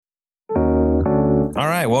All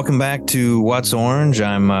right, welcome back to What's Orange.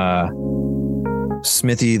 I'm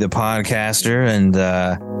Smithy, the podcaster, and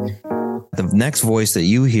the next voice that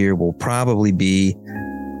you hear will probably be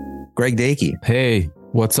Greg Dakey. Hey,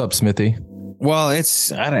 what's up, Smithy? Well,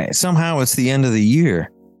 somehow it's the end of the year.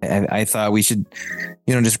 I thought we should,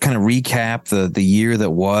 just kind of recap the year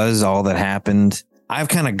that was, all that happened. I've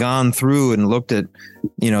kind of gone through and looked at,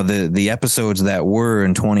 the episodes that were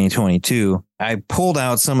in 2022. I pulled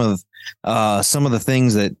out some of the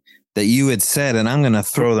things that you had said, and I'm going to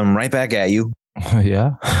throw them right back at you.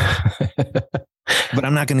 Yeah. But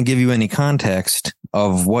I'm not going to give you any context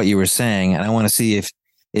of what you were saying. And I want to see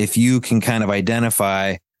if you can kind of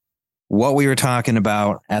identify what we were talking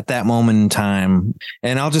about at that moment in time.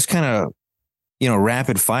 And I'll just kind of,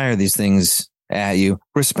 rapid fire these things at you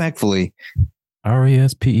respectfully.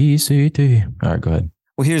 RESPECT. All right, go ahead.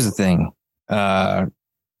 Well, here's the thing.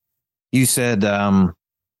 You said,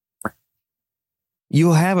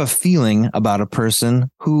 you'll have a feeling about a person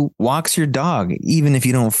who walks your dog, even if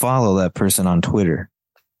you don't follow that person on Twitter.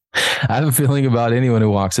 I have a feeling about anyone who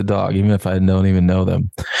walks a dog, even if I don't even know them.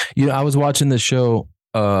 I was watching this show.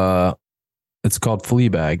 It's called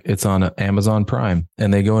Fleabag. It's on Amazon Prime,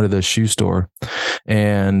 and they go into the shoe store,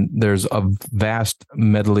 and there's a vast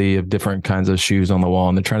medley of different kinds of shoes on the wall,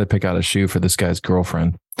 and they're trying to pick out a shoe for this guy's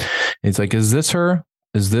girlfriend. And he's like, is this her?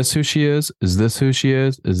 Is this who she is? Is this who she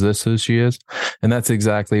is? Is this who she is? And that's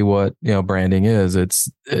exactly what, branding is.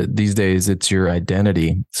 These days, it's your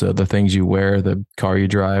identity. So the things you wear, the car you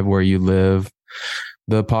drive, where you live,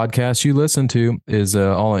 the podcast you listen to is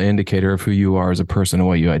all an indicator of who you are as a person and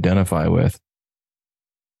what you identify with.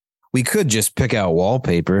 We could just pick out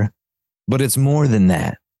wallpaper, but it's more than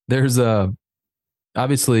that. There's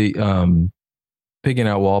obviously picking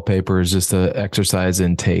out wallpaper is just an exercise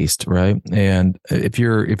in taste, right? And if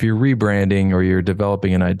you're rebranding or you're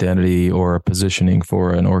developing an identity or a positioning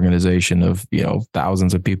for an organization of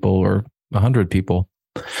thousands of people or 100 people,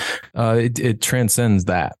 it transcends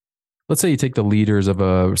that. Let's say you take the leaders of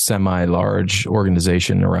a semi-large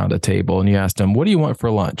organization around a table and you ask them, what do you want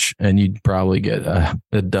for lunch? And you'd probably get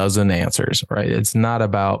a dozen answers, right? It's not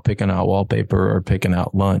about picking out wallpaper or picking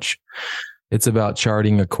out lunch. It's about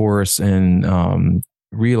charting a course and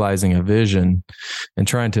realizing a vision and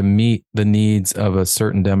trying to meet the needs of a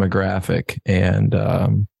certain demographic.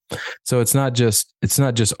 And so it's not just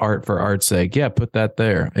art for art's sake. Yeah, put that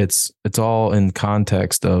there. It's all in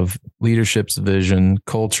context of leadership's vision,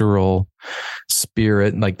 cultural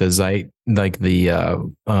spirit, like the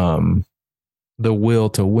will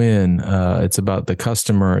to win. It's about the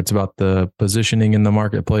customer. It's about the positioning in the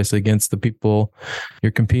marketplace against the people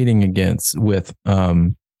you're competing against with.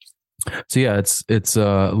 So yeah, it's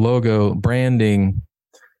logo branding.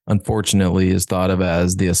 Unfortunately, is thought of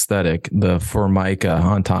as the aesthetic, the formica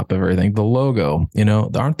on top of everything. The logo,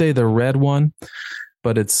 aren't they the red one?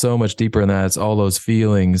 But it's so much deeper than that. It's all those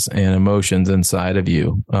feelings and emotions inside of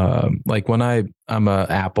you. Like when I'm a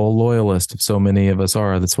Apple loyalist, so many of us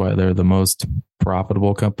are. That's why they're the most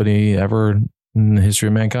profitable company ever in the history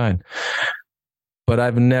of mankind. But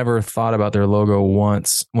I've never thought about their logo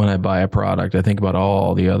once when I buy a product. I think about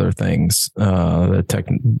all the other things,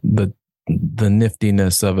 the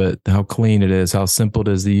niftiness of it, how clean it is, how simple it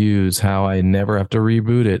is to use, how I never have to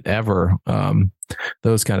reboot it ever.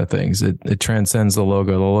 Those kind of things. It transcends the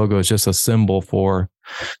logo. The logo is just a symbol for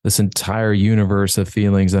this entire universe of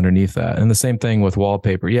feelings underneath that. And the same thing with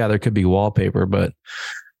wallpaper. Yeah, there could be wallpaper, but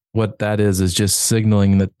what that is just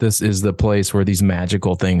signaling that this is the place where these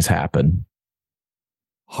magical things happen.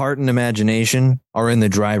 Heart and imagination are in the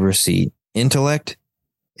driver's seat. Intellect,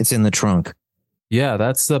 it's in the trunk. Yeah,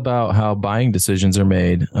 that's about how buying decisions are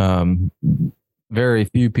made. Very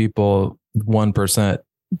few people, 1%,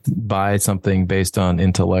 buy something based on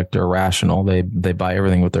intellect or rational. They buy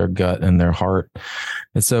everything with their gut and their heart.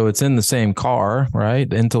 And so it's in the same car, right?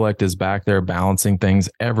 The intellect is back there balancing things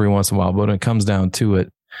every once in a while. But when it comes down to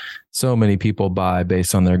it, so many people buy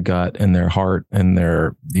based on their gut and their heart and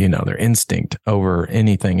their instinct over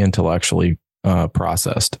anything intellectually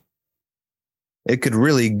processed. It could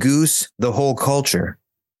really goose the whole culture.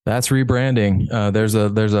 That's rebranding. There's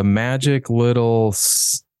a magic little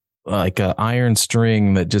like a iron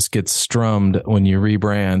string that just gets strummed when you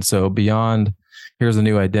rebrand. So beyond here's a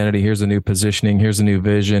new identity, here's a new positioning, here's a new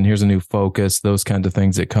vision, here's a new focus, those kinds of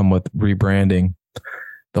things that come with rebranding.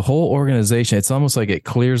 The whole organization, it's almost like it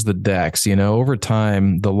clears the decks. Over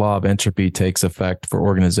time, the law of entropy takes effect for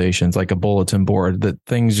organizations, like a bulletin board, that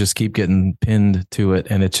things just keep getting pinned to it.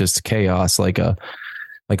 And it's just chaos, like a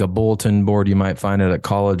bulletin board you might find at a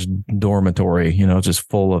college dormitory, just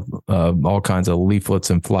full of all kinds of leaflets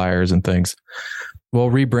and flyers and things. Well,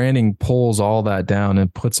 rebranding pulls all that down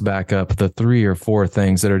and puts back up the 3 or 4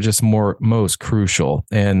 things that are just most crucial.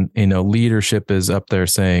 And, leadership is up there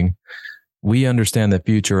saying, we understand the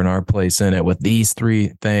future and our place in it with these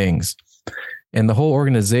 3 things. And the whole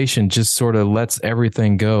organization just sort of lets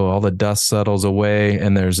everything go. All the dust settles away,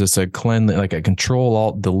 and there's just a like a Control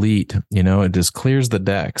Alt Delete. It just clears the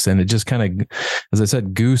decks, and it just kind of, as I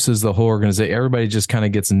said, gooses the whole organization. Everybody just kind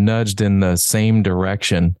of gets nudged in the same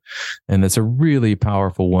direction, and it's a really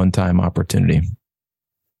powerful one-time opportunity.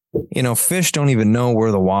 Fish don't even know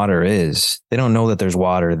where the water is. They don't know that there's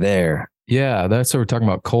water there. Yeah, that's what we're talking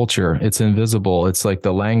about. Culture. It's invisible. It's like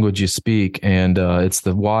the language you speak, and it's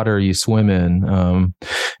the water you swim in.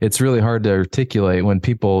 It's really hard to articulate when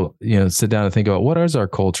people, sit down and think about what is our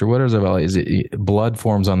culture? What is our values? Blood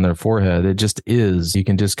forms on their forehead. It just is. You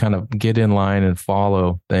can just kind of get in line and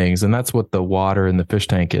follow things. And that's what the water in the fish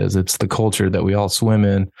tank is. It's the culture that we all swim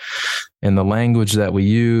in and the language that we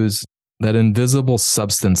use. That invisible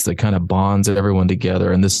substance that kind of bonds everyone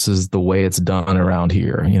together. And this is the way it's done around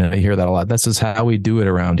here. You hear that a lot. This is how we do it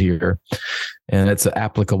around here. And it's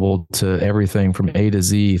applicable to everything from A to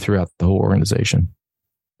Z throughout the whole organization.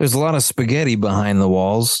 There's a lot of spaghetti behind the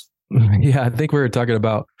walls. Yeah, I think we were talking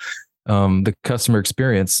about the customer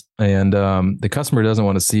experience, and the customer doesn't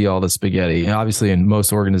want to see all the spaghetti. And obviously, in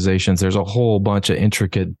most organizations, there's a whole bunch of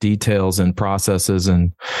intricate details and processes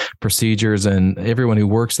and procedures, and everyone who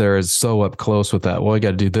works there is so up close with that. Well, we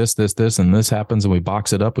got to do this, and this happens, and we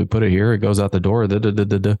box it up, we put it here, it goes out the door.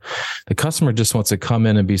 The customer just wants to come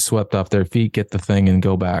in and be swept off their feet, get the thing, and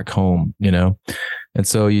go back home. And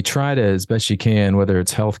so you try to, as best you can, whether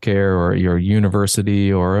it's healthcare or your university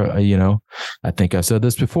or, I think I said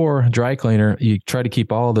this before, dry cleaner, you try to keep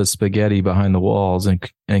all the spaghetti behind the walls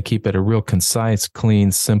and keep it a real concise,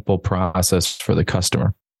 clean, simple process for the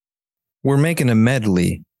customer. We're making a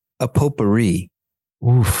medley, a potpourri.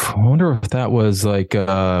 Oof, I wonder if that was like,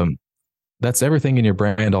 that's everything in your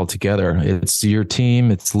brand altogether. It's your team,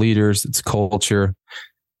 it's leaders, it's culture.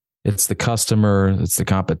 It's the customer, it's the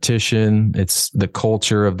competition, it's the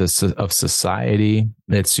culture of society,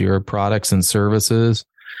 it's your products and services.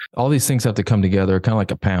 All these things have to come together, kind of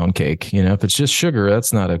like a pound cake. If it's just sugar,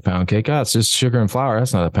 that's not a pound cake. It's just sugar and flour,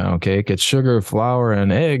 that's not a pound cake. It's sugar, flour,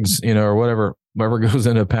 and eggs, or whatever goes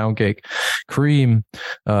into a pound cake. Cream,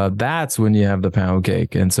 that's when you have the pound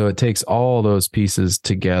cake. And so it takes all those pieces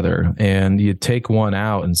together, and you take one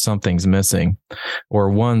out and something's missing, or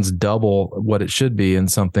one's double what it should be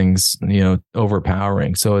and something's,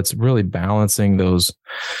 overpowering. So it's really balancing those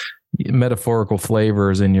metaphorical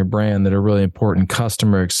flavors in your brand that are really important: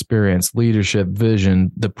 customer experience, leadership, vision,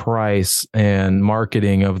 the price and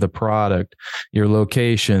marketing of the product, your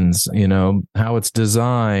locations, how it's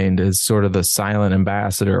designed is sort of the silent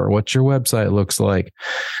ambassador, or what your website looks like,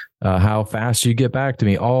 how fast you get back to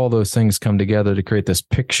me. All those things come together to create this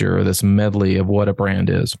picture or this medley of what a brand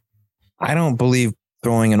is. I don't believe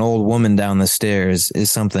throwing an old woman down the stairs is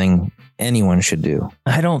something anyone should do.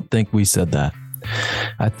 I don't think we said that.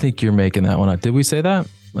 I think you're making that one up. Did we say that?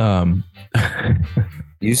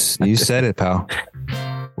 You said it, pal.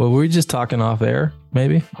 Well, were we just talking off air,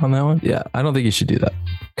 maybe, on that one? Yeah, I don't think you should do that.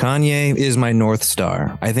 Kanye is my North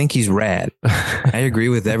Star. I think he's rad. I agree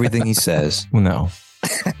with everything he says. No.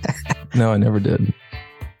 No, I never did.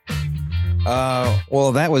 Well,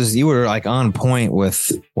 you were like on point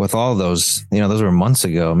with all those, those were months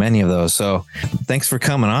ago, many of those. So thanks for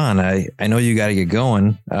coming on. I know you got to get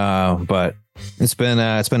going, but it's been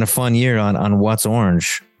a fun year on What's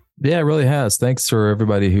Orange. Yeah, it really has. Thanks for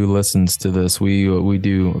everybody who listens to this. We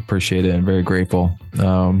do appreciate it and very grateful.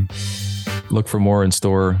 Look for more in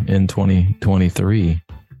store in 2023.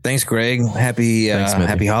 Thanks, Greg. Happy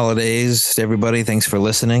holidays to everybody. Thanks for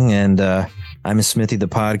listening. And I'm Smithy the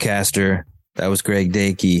podcaster. That was Greg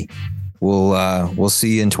Dakey. We'll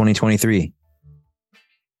see you in 2023.